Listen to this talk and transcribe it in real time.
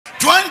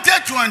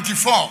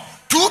24.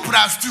 2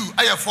 plus 2,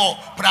 4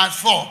 plus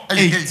 4, 8.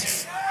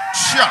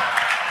 Sure.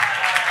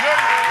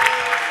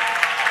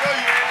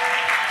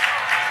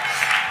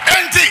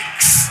 And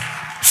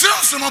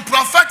since some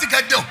prophetic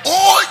the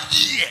whole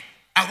year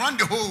around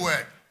the whole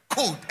world,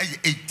 code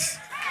 8.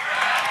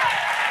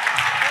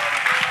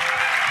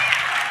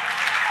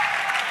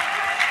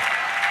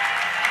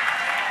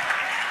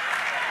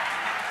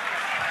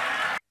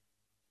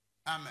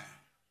 Amen.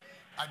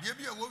 I give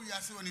you what we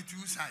are seeing on the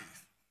two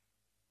sides.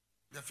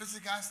 The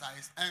physical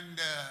side and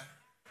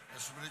the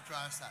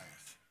spiritual side.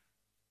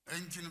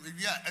 And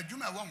we are a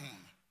Juma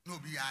woman, no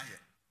be I.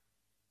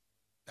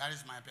 That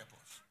is my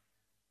purpose.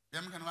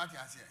 Them can what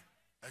I say.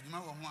 A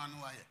Juma woman,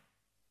 no I.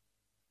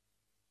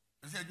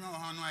 You said Juma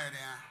woman, no I.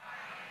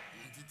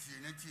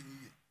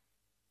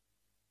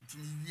 It's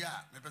me,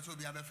 the person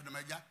be a better for the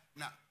major.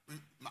 Now,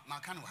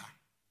 Macanua.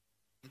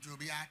 It will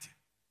be at.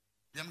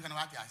 Them can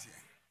what I say.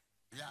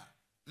 Yeah.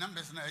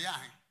 Numbers no yeah.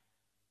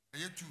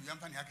 You two young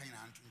fan I can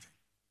answer.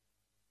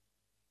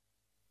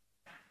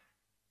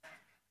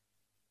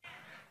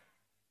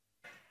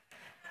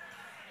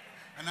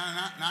 And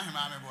now him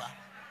I'm a boy.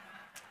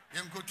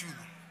 Young go to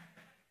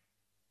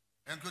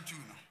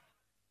no.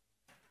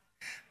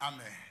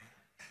 Amen.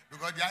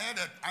 Because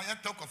I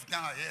had talk of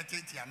now, I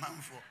take your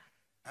man for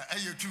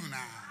you two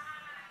now.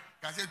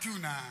 Cause you two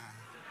now.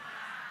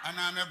 And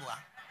I'm a boy.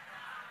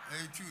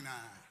 You two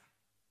now.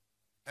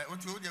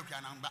 What you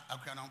can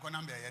uncle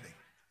number yet?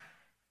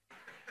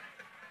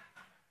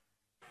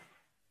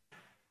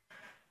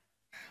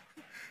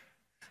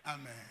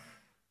 Amen.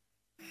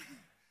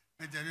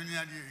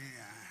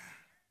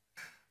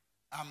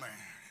 Amen.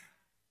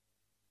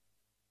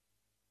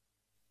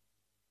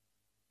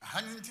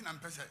 Huntington and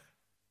Pesset,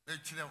 the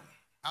children,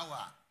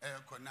 our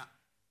corner,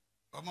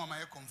 or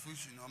my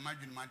confusion or my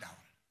mother.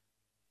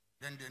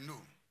 Then they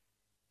know.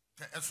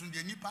 As soon as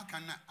the Nipa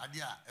can,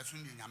 Adia, as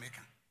soon as the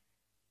American.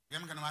 You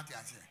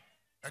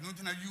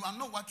are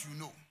not what you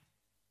know,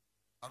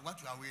 but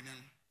what you are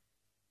willing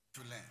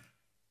to learn.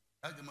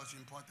 That's the most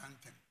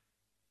important thing.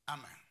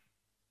 Amen.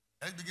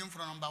 Let's begin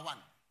from number 1.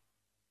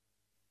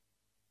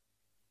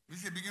 We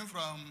say begin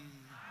from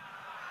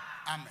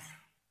Amen.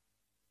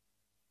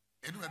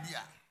 It will be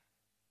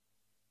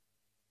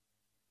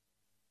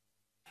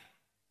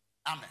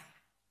Amen.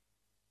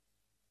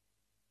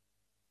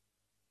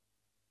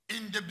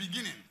 In the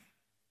beginning,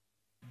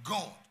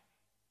 God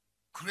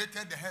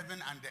created the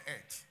heaven and the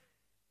earth.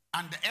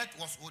 And the earth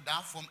was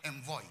without form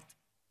and void.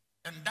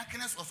 And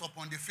darkness was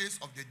upon the face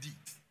of the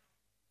deep.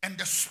 And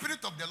the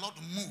Spirit of the Lord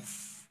moved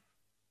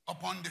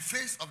upon the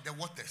face of the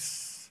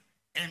waters.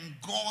 And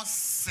God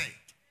said,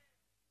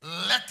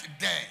 let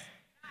there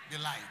be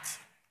light.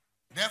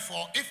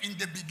 Therefore, if in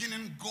the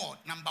beginning God,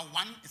 number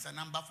 1 is a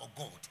number for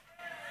God.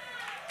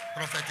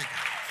 Prophetic.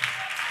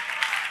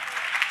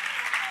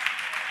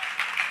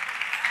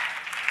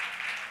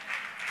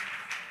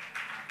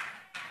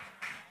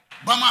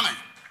 But mama,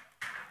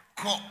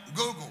 go.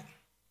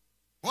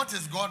 What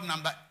is God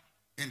number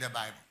in the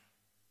Bible?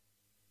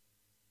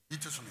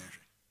 It is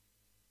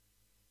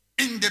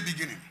in the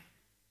beginning.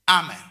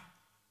 Amen.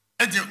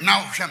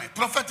 Now, show me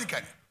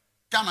prophetically.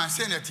 Come and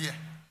say it here.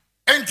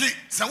 Enti,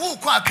 so who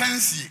can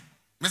see?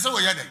 Mr.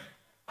 Woyaden.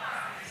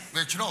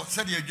 Which law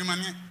said the human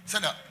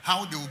said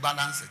how they will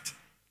balance it.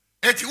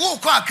 Eti who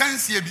can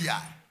see a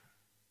beer.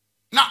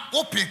 Now,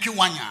 open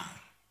Kiwanya.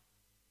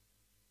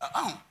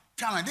 Oh.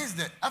 Chama, this is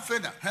the affair.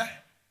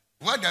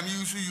 What am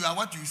you are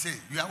what you say.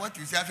 You are what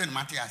you say.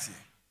 Matthias.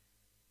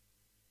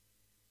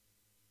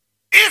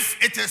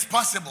 If it is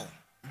possible,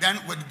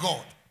 then with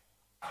God.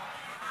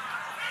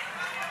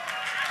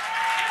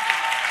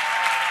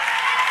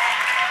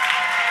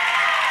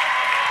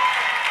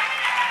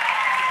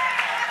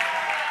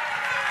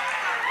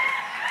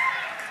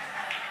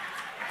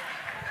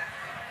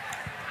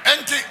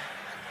 And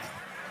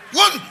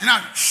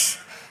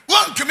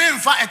one to me, in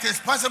fact, it is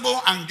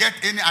possible and get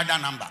any other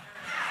number.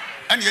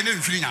 And you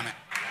didn't free me.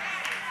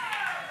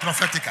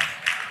 Prophetically.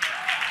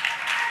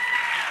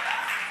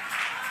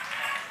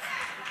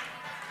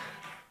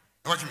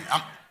 Watch me.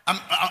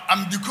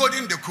 I'm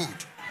decoding the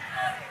code.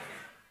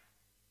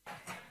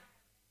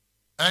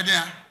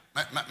 Idea.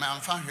 I'm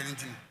found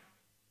anything.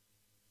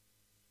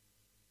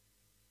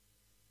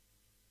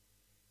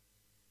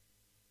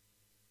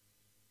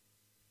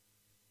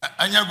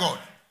 And your God.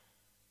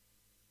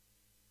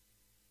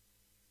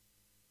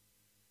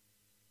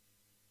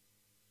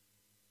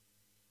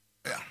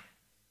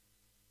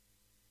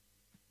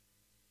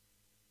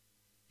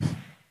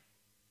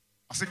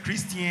 As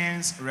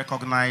Christians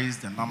recognize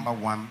the number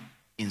 1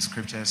 in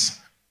scriptures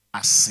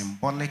as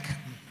symbolic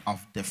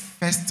of the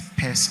first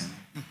person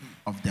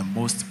of the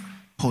most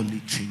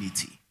holy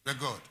Trinity. The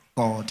God.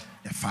 God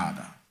the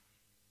Father.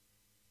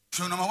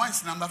 So number 1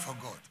 is number for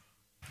God.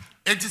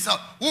 It is a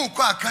who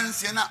can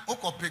see na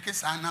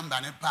okopeke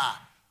number ne pa.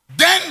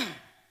 Then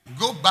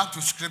go back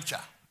to scripture.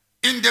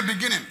 In the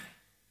beginning,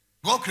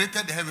 God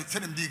created the heaven,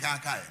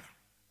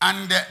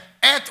 and the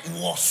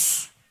earth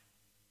was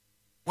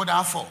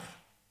without form.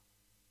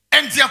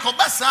 And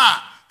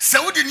Jakobasa,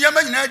 Saudi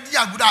nyama ina di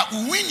aguda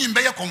win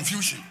be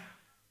confusion.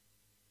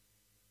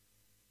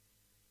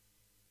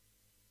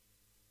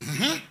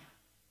 In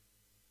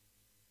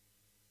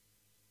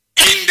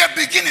the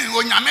beginning,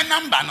 when you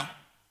number no,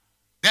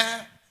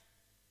 there,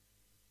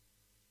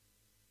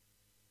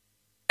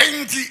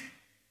 and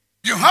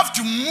you have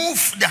to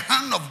move the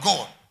hand of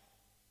God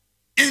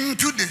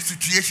into the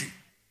situation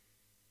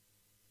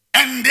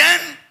and then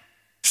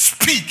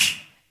speak.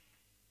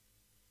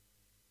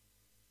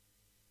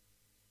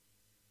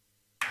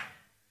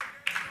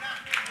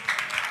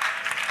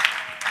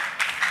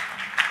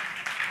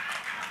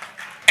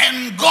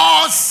 And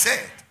God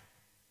said,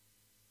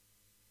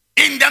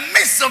 in the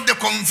midst of the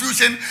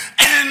confusion,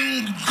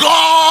 and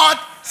God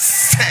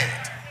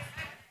said,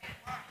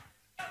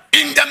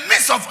 in the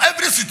midst of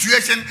every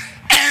situation,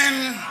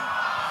 and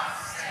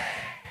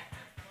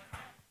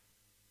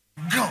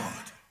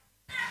God.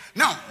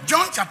 Now,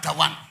 John chapter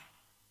 1.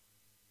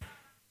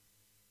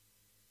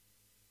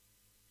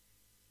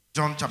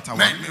 John chapter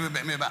 1.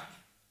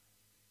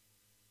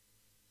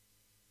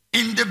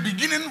 In the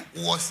beginning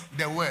was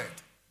the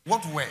word.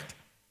 What word?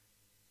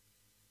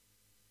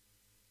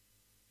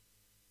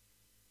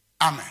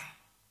 Amen.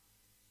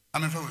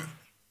 Amen for you.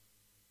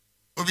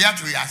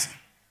 Obiatu yasi.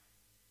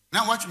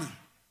 Now watch me.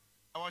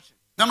 I watch it.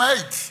 Number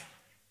 8.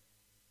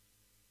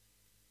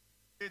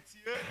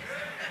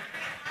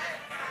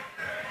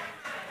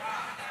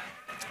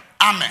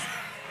 Amen.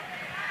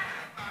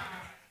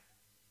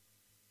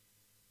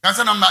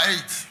 That's number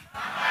 8.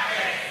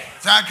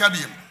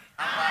 Sakabim.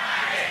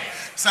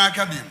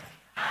 Sakabim.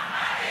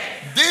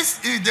 This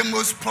is the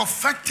most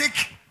prophetic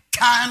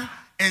time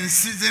and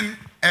season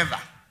ever.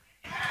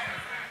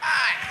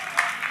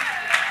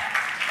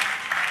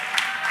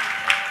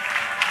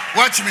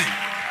 Watch me.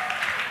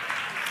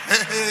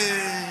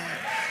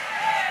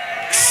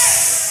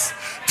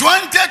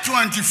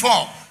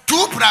 2024,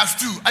 2 plus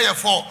 2,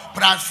 4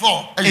 plus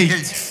 4,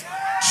 8.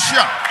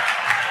 Sure.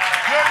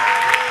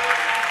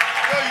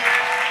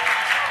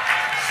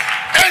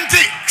 And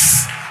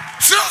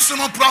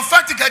some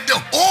prophetic the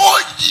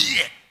whole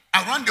year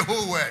around the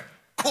whole world,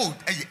 code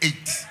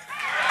 8.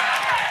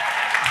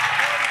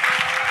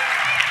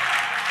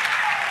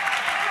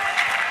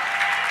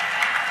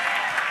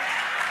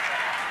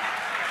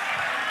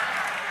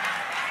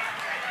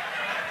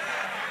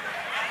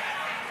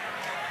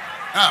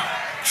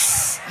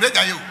 Look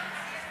at you.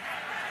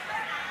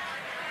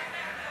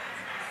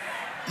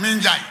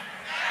 Minjai.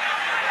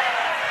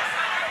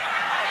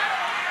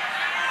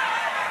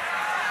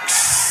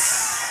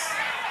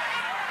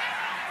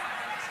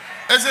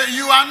 I say,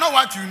 you are not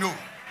what you know,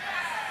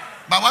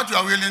 but what you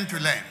are willing to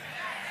learn.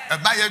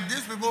 But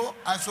these people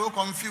are so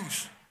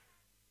confused.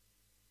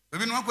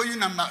 They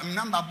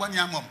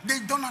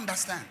don't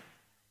understand.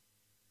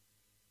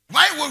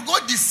 Why will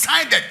God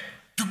decided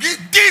to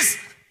give this?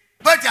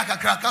 But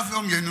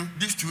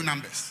these two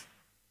numbers.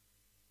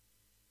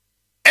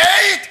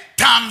 8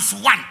 times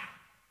 1.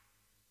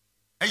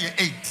 8.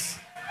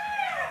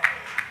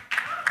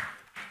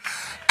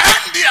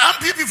 And the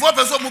MPP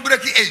 4% will break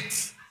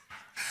 8.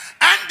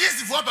 And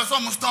this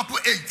 4% must stop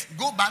 8.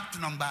 Go back to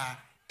number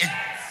 8.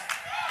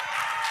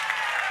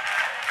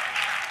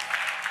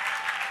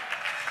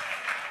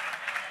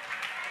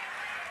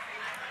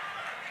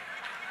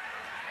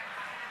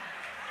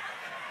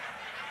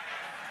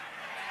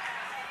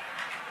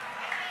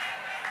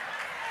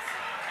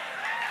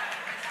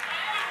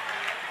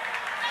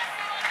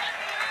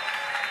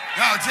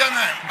 Now,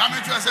 Chairman, I'm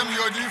going to say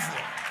you're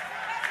different.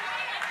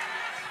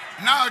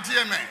 Now,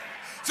 Chairman.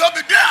 So,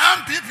 between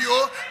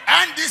MPPO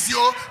and this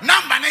yo,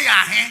 number 8.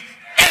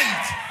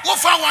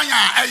 Over 1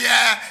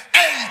 year,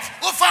 8.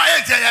 Over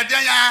 8 year,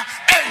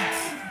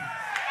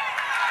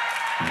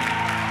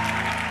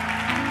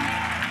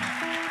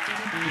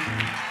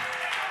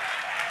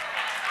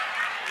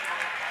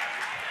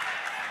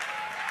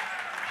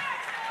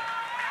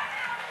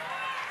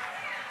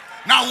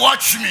 8. Now,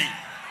 watch me.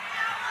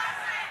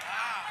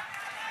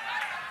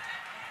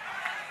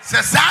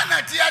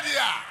 Sesana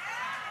Tiadia.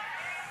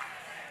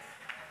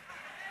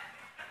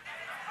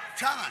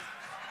 Chairman.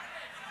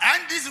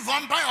 And this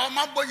vampire or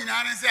my boy in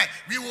said,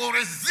 we will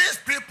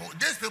resist people,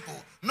 these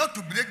people, not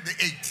to break the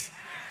 8.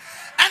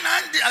 And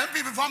the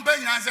people vampire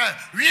in said,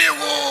 we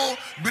will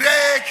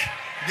break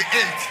the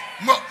 8.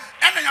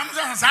 And then I'm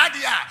saying,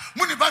 Sadia,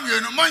 Munibam,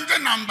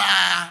 number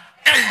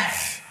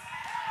 8.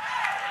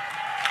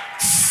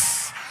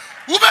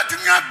 Who bet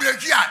me up break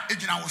here,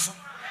 Ejinawoso?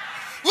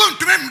 Won't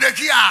to me break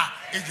here,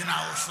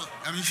 Ejinawoso?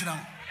 I mean,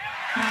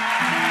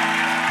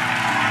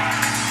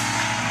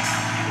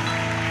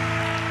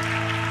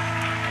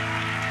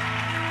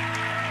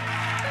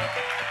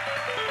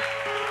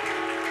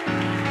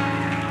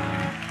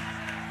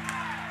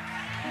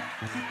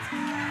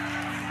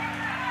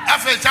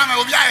 after time I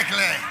will be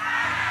clear.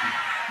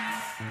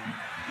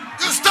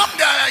 You stop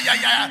the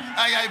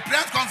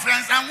press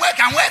conference and work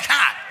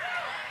hard.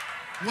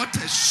 What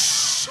a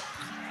shock.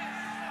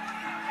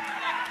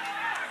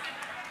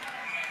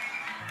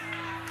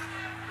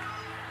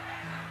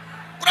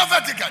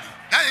 Prophetically,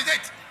 that is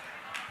it.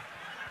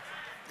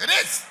 It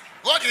is.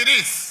 what it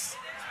is.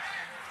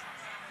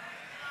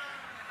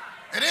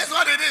 It is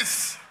what it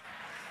is.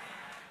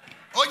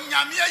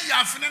 Onyamia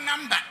yafne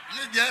number.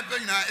 Ni je pe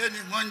na eni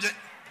monje.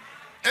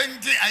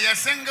 Enti aye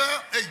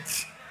single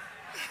 8.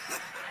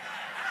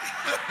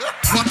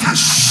 What a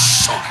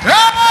shock.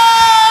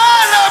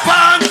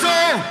 Elefanto.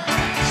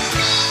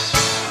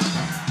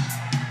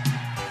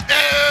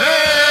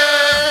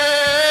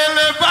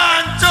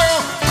 Elefanto.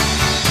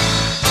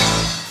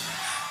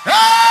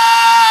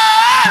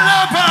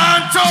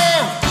 Elefanto.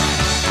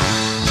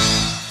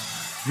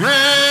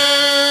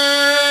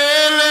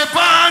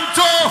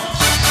 Elefanto.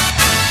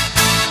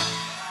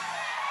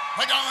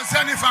 What don't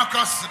send if I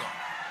cross.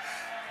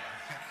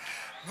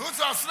 Who's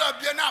a slab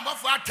bien now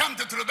for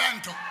attempt to the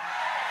bento.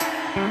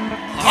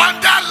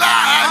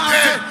 Underline.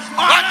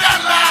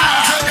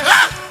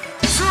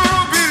 True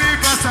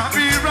believers are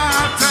be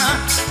right.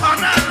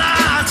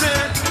 Underline.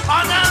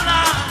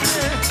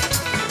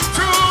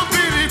 True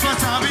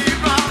believers are be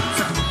right.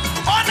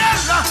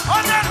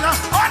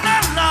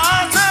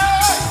 Underline.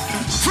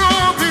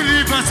 True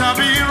believers are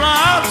be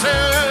right.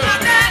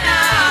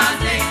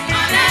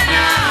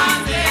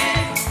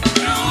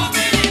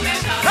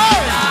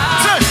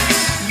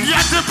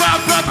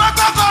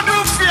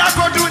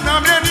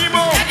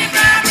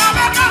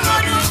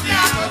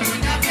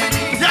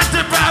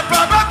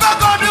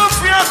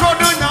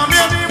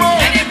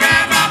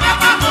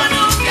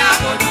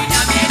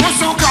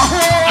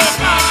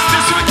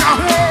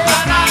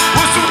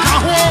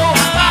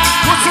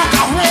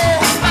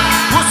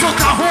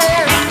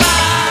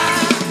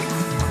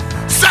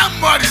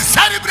 Somebody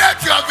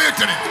celebrate your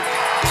victory.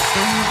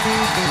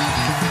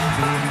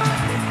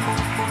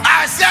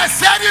 I said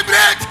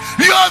celebrate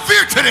your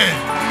victory.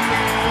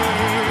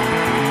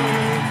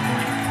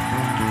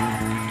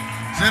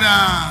 Sit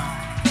down.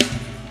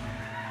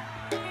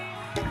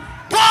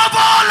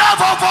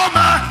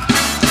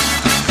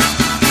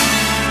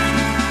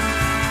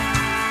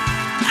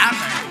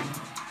 Amen.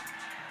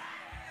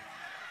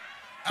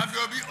 Have you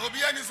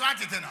Obiani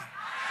Swatitino?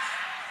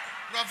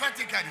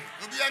 Prophetically,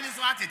 Obiani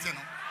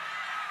Swatitino.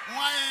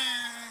 Why?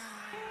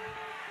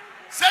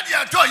 Said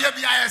you told you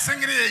be a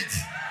singing age.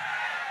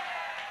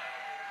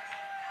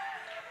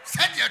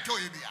 Said you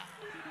told you be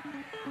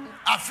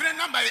a friend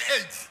number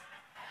 8.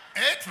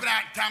 8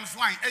 times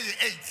 1,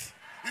 8.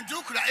 And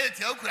 2 could 8,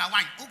 you could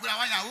 1, who could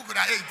 1, who could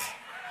 8.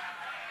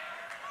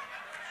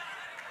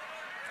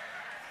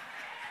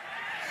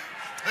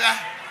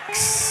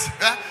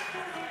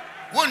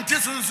 One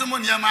tissun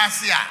summon your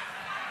marcia.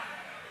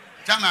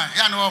 Chama,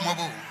 Yano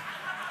Mobo.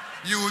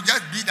 You will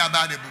just beat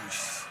about the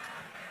bush.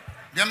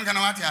 Them can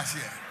what you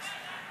say.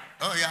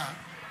 Oh, yeah.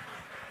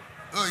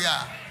 Oh,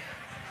 yeah.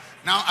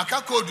 Now, I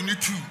can't code you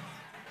 2.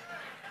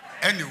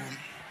 Anyway.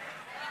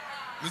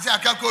 You say I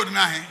can't code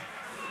 9.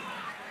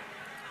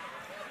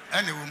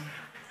 Anyway.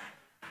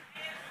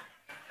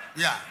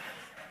 Yeah.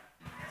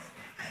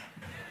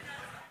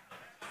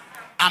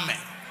 Amen.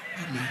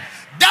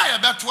 Die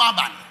about 12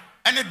 ban.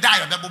 Any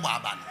die about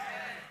Bubaban.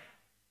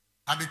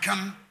 I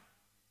become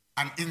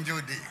an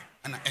angel day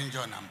and an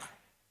angel number.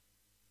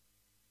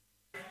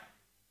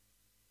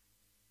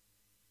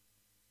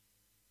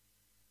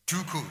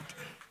 Too good.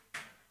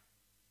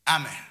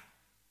 Amen.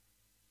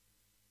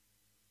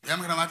 You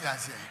know what I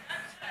say?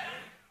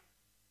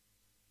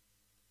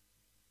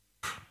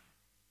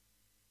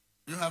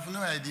 You have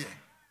no idea.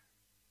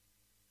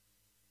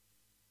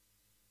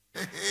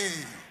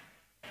 Hey.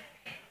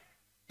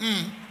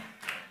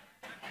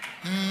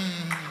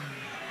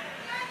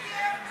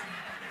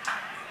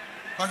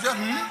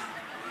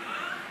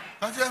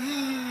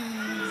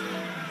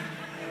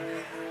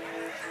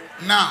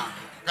 Now,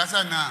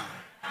 Kasa now.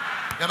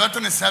 The about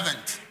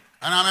 27th.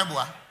 And I'm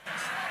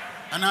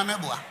a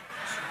boy.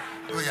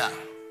 Oh, yeah.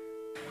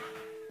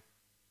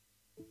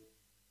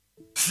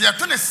 See,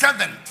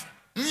 27th.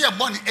 Near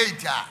born 8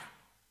 years.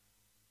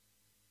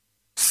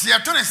 See,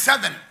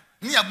 27th.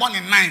 Near born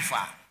 9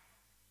 far.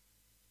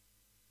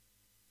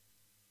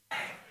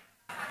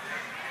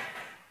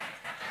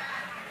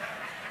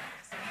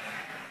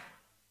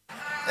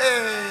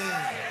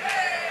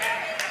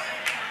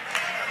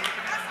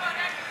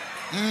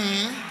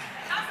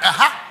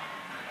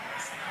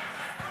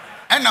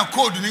 And a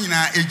code in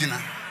our agent.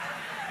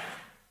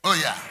 Oh,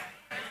 yeah.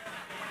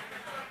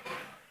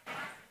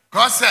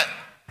 Because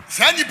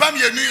send you pam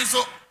your news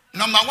so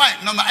number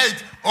 1, number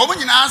 8. Or when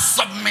you now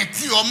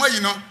submit or more, you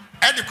know,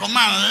 at the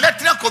command,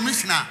 electoral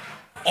commissioner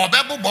or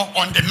Bible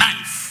on the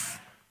 9th.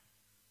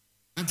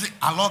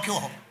 I lock you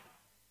up.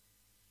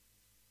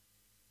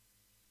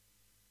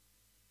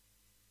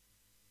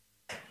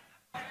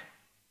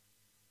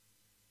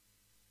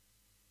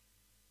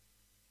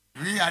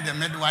 We are the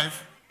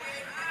midwife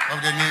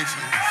of the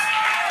nations.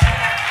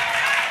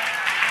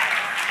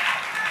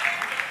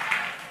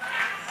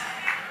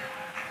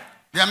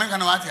 The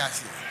American what you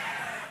say?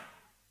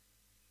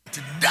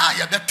 To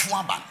die a bit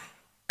twabban,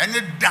 and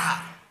it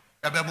die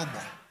a baby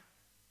boy,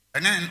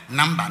 and then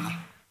number no,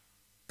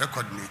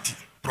 coordinate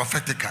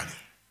prophetically.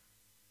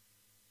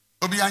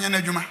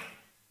 Obianya Juma,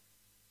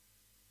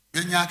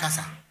 Yenya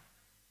Casa.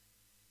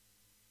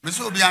 Miss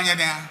Obianya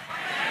there.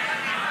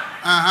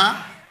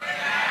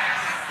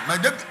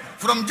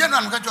 From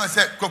January, I'm going to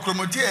say,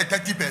 Kokromotia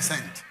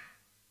 30%,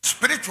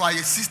 spiritual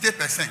is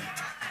 60%,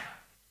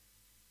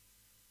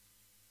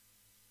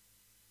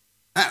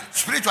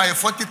 spiritual is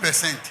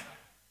 40%,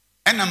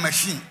 and a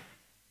machine.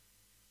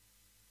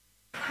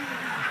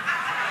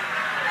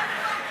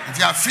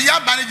 They are fear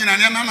managing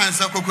an emma and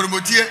so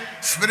Kokromotia,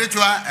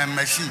 spiritual and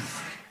machine.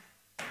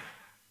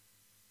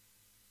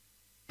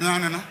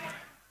 No.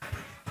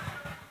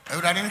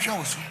 I didn't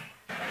show so.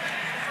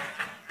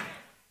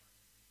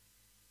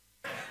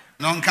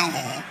 No, come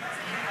home.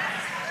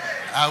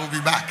 I will be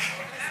back.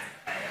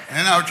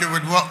 And I'll tell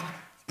with what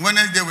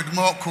Wednesday with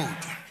more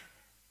code.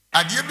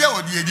 I dear bear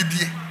or the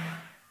ADB.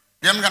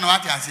 I'm going to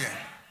watch us here.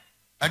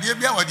 I dear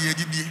bear or the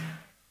ADB.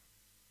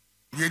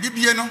 The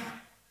ADB, no,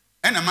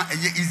 and I'm a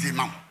easy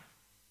mount.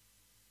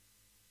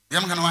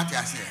 I'm going to watch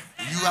us here.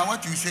 You are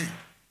what you say.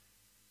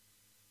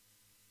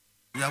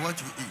 You are what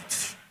you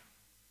eat.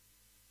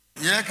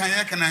 Yeah,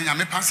 can I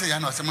am a passer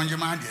and or someone you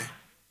mind here.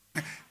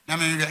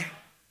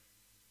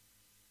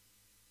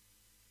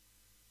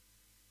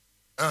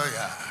 Oh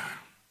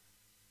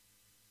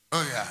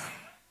yeah.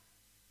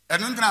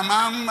 And then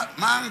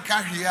man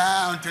can't hear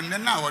until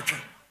then now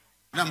watching.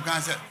 And I'm going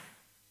to say,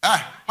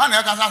 man,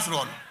 I can't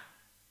run.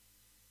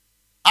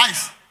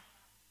 Ice.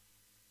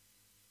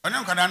 I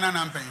don't know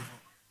I'm paying for.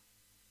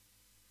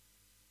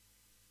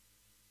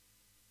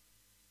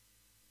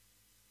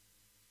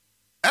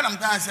 And I'm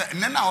going to say,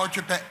 and then I watch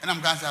it, and I'm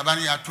going to say, I've been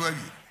here 12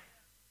 years.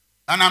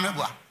 And I'm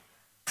a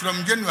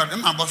from January,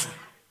 I'm a boss.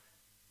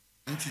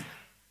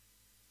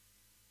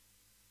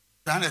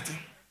 Sanity.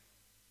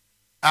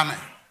 Amen.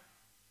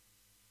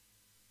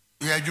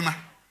 Yeah, Juma.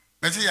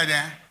 Messi, you're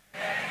there.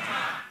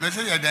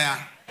 Messi, you're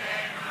there.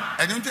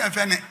 I don't have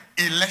any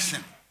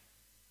election.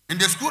 In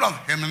the school of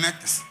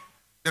hermeneutics,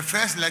 the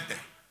first letter,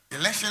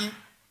 election,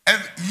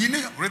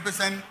 you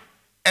represent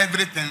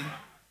everything,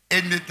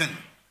 anything.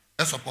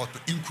 Support,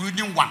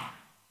 including one.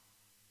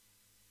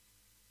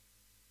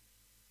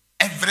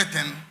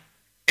 Everything,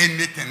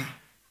 anything,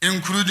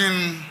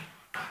 including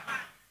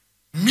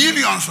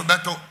millions of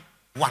better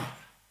one.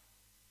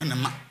 And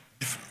a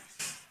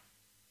difference.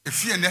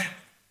 If you are there,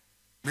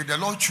 may the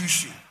Lord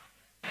choose you.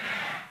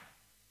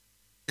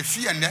 If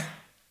you are there,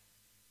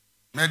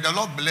 may the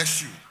Lord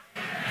bless you.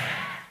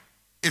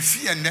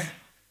 If you are there,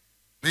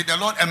 may the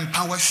Lord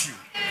empower you.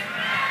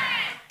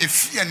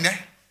 If you are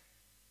there,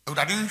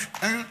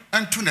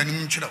 and tune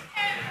and chill.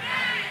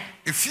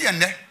 If you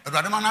and there, a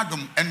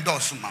Radamanadum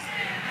endorse man.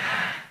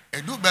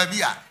 A do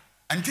baby,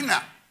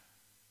 Antina,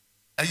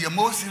 are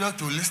more serious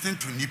to listen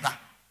to Nipa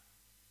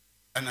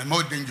and are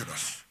more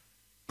dangerous.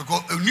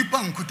 Because a Nipa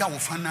and Kuta will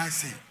find I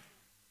say,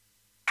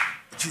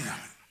 China.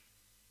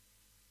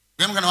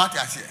 I'm going to what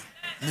I say.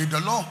 May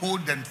the Lord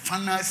hold the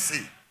final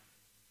say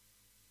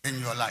in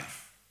your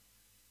life.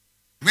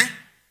 Me?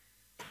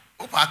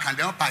 Opa can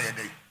then pay a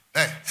day.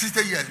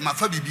 60 years, my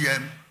father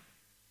BBM.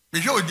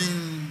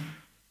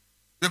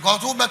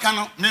 Because over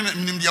cannot name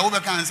the over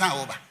can say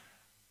over.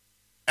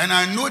 And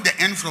I know the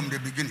end from the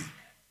beginning.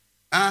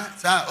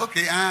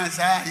 Okay, yeah.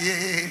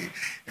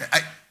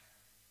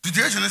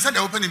 Situation is that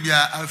open to be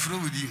I'll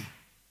through with you.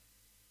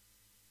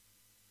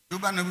 You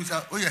know,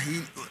 oh, yeah,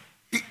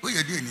 oh,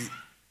 yeah, dear.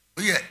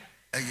 Oh, yeah,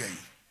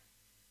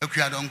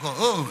 okay, I don't go.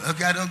 Oh,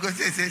 okay, I don't go.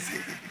 Say.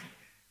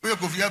 We are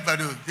going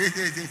to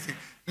say.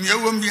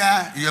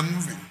 You're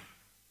moving.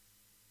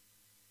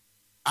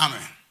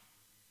 Amen.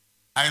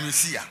 I am a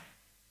seer.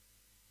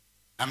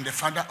 I'm the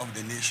father of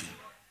the nation.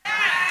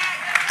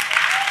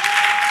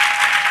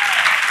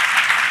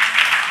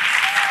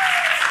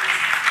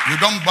 You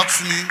don't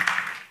box me,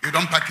 you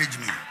don't package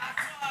me.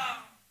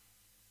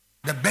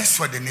 The best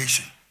for the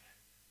nation.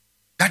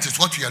 That is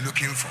what we are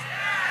looking for.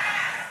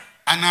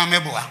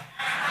 Anameboa.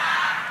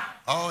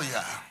 Oh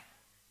yeah.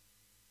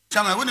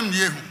 Chama, wouldn't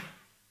you?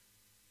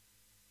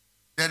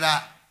 There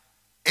are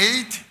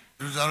 8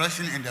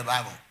 resurrections in the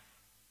Bible.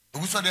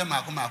 Who saw them?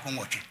 I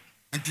watch it.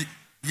 And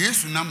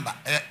yes, number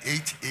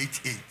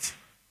 888.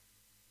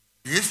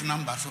 Yes,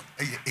 number so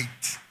 8.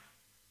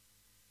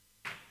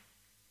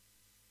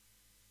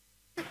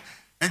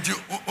 And you,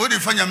 what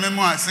if your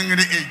memoir sing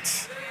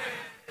 8?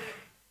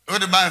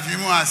 What about if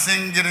you are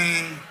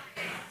singing?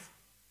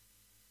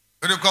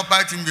 What the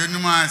corporate in the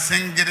number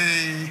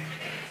singing?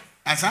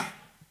 Asa?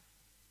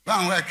 Go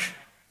and work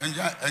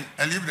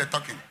and leave the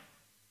talking.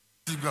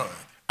 To God.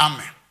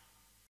 Amen.